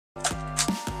Alright,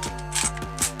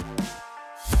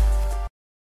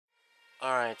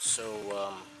 so,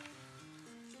 well,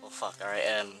 fuck, alright,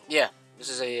 yeah, this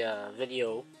is a,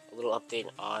 video, a little update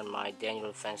on my Daniel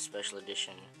Defense Special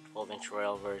Edition 12-inch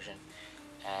rail version,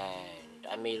 and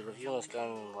I made a review on this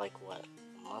gun, like, what,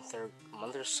 a month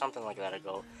or something like that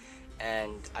ago,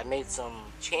 and I made some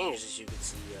changes, as you can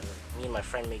see. Me and my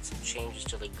friend made some changes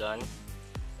to the gun.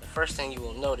 The first thing you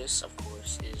will notice, of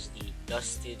course, is the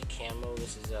dusted camo.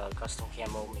 This is a custom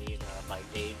camo made by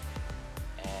Dave,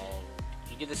 and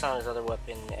he did this on his other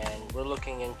weapon, and we're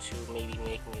looking into maybe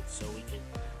making it so we could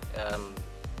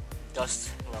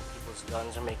dust, people's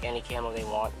guns or make any camo they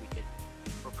want.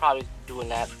 We're probably doing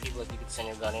that for people that you could send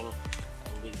your gun in,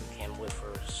 and we can camo it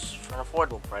for an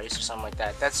affordable price or something like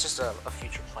that. That's just a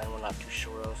future plan we're not too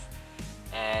sure of.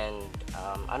 And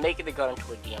I'm making the gun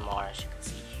into a DMR, as you can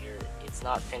see here. It's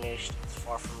not finished, it's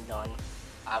far from done.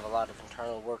 I have a lot of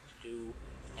internal work to do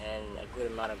and a good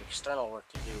amount of external work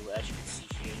to do. As you can see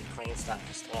here, the crane stock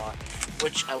is still on,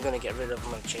 which I'm going to get rid of.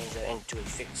 I'm going to change that into a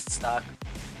fixed stock.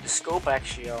 The scope,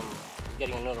 actually, I'm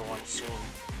getting another one soon.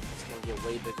 It's going to be a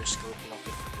way bigger scope,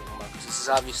 because this is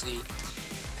obviously,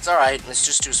 it's alright, it's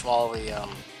just too small of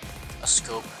a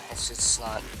scope. It's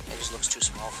not, it just looks too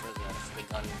small for the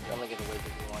gun. I'm going to get a way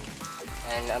bigger one.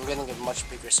 And I'm getting a much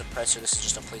bigger suppressor. This is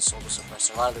just a placeholder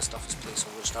suppressor. A lot of this stuff is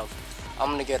placeholder stuff. I'm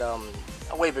going to get a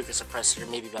way bigger suppressor,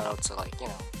 maybe about out to, like,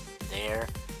 there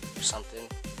or something.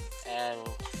 And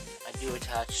I do have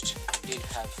attached a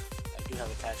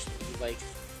E-Like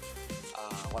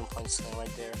 1-point sling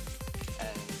right there,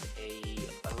 and a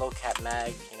low cap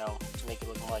mag, to make it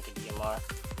look more like a DMR.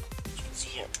 As you can see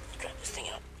here, grab this thing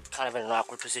out, kind of in an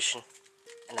awkward position,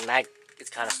 and the mag is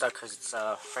kind of stuck because it's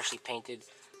freshly painted,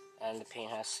 and the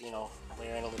paint has,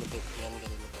 wearing a little bit. Let me get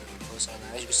a little bit closer on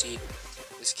that. As you can see,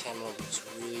 this camo looks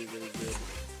really, really good.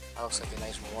 That looks like a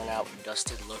nice worn out,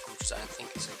 dusted look, which I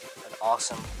think is an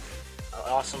awesome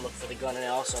look for the gun. And I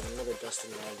also have another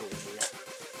dusted mag over here.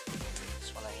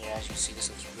 This one right here, as you see, this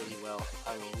looks really well.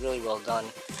 I mean, really well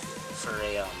done for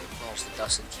a there's the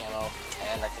dusted camo,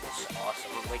 and I think it's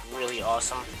awesome, like really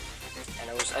awesome. And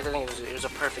I think it was a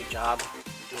perfect job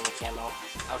doing the camo.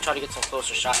 I'll try to get some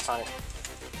closer shots on it.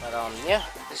 But yeah,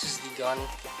 this is the gun.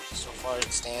 So far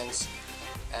it stands,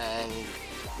 and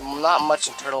not much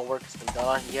internal work has been done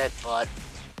on it yet, but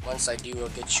once I do, I'll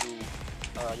get you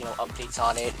updates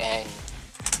on it, and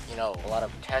a lot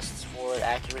of tests for it,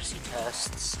 accuracy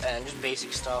tests, and just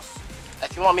basic stuff.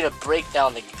 If you want me to break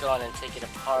down the gun and take it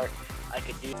apart, I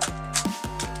could do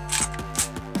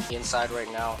the inside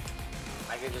right now.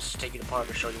 I could just take it apart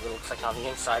to show you what it looks like on the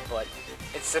inside, but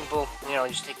it's simple. You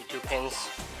just take your 2 pins,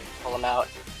 pull them out,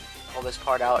 pull this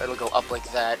part out, it'll go up like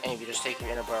that, and you just take your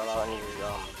inner barrel out and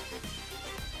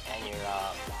your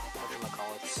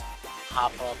whatchamacallits,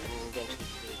 hop up and get into the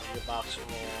gearbox from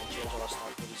there and change all that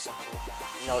stuff. Pretty simple.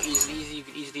 You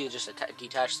could easily just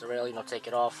detach the rail, take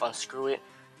it off, unscrew it,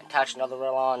 attach another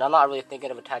rail on. I'm not really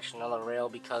thinking of attaching another rail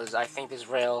because I think this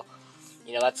rail,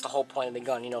 that's the whole point of the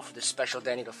gun, for the special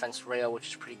Daniel Defense rail, which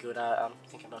is pretty good. I'm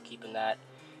thinking about keeping that.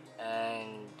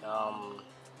 And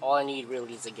all I need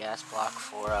really is a gas block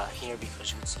for here,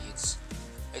 because you can see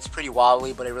it's pretty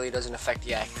wobbly, but it really doesn't affect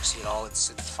the accuracy at all. It's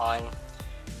fine.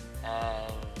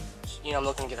 And I'm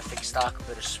looking to get a fixed stock, a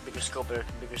bigger scope, a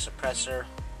bigger suppressor.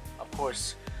 Of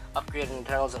course, upgraded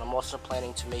internals, and I'm also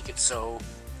planning to make it so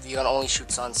the gun only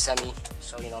shoots on semi.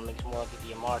 So make it more like a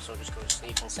DMR, so it just goes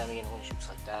safe and semi and only shoots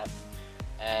like that.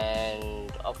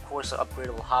 And of course, an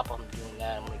upgradable hop up. I'm doing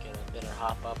that. I'm gonna get a better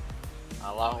hop up,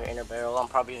 a longer inner barrel. I'm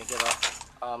probably gonna get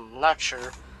not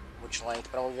sure which length,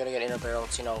 but I'm gonna get inner barrel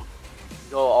to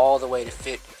go all the way to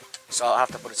fit. So I'll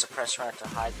have to put a suppressor on it to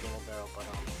hide the inner barrel. But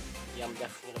yeah, I'm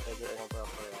definitely gonna bigger inner barrel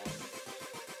for that.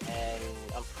 And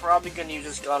I'm probably gonna use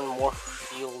this gun more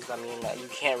for field. I mean, you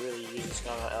can't really use this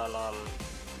gun on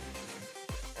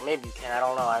or maybe you can. I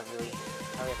don't know. I really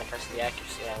haven't tested the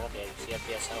accuracy. I don't know if you see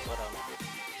FPS, but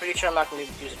pretty sure I'm not gonna be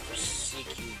able to use it for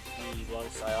CQB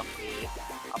once I upgrade it.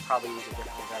 I'll probably use a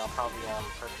different gun. I'll probably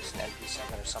purchase an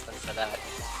MP7 or something for that.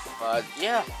 But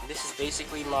yeah, this is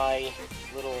basically my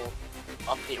little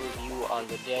update review on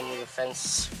the Daniel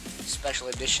Defense Special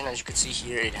Edition. As you can see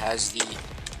here, it has the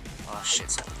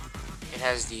it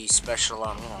has the special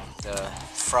the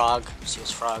frog, see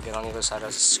this frog, and on the other side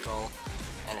has a skull.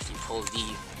 And if you pull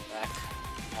the back,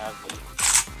 you have the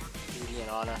duty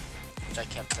and honor, which I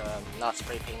kept not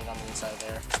spray painted on the inside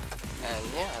there. And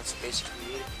yeah, that's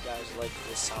basically it. If you guys like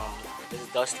this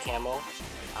dust camo,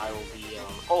 I will be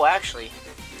oh, actually, if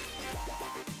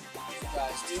you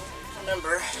guys do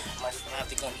remember, I have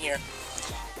the gun here,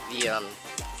 the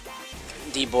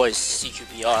D-Boys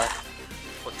CQBR.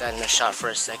 Put that in a shot for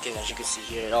a second. As you can see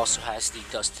here, it also has the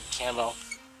dusted camo,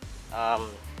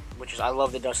 which is, I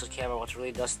love the dusted camo. It's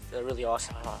really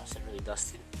awesome. I said really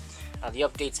dusted. The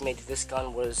updates made to this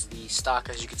gun was the stock,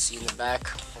 as you can see in the back,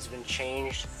 has been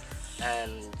changed,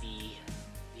 and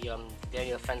the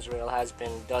Daniel fence rail has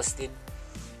been dusted,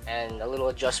 and a little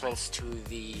adjustments to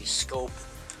the scope,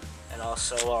 and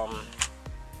also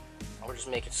we're just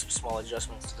making some small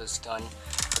adjustments to this gun.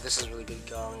 But this is a really good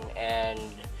gun, and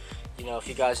you know, if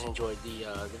you guys enjoyed the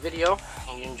video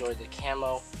and you enjoyed the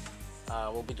camo,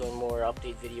 we'll be doing more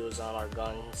update videos on our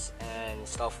guns and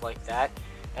stuff like that.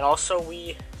 And also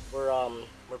we're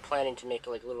planning to make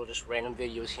like little just random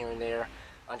videos here and there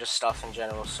on just stuff in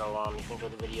general. So if you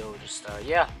enjoyed the video, just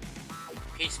yeah,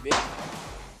 peace, bitch.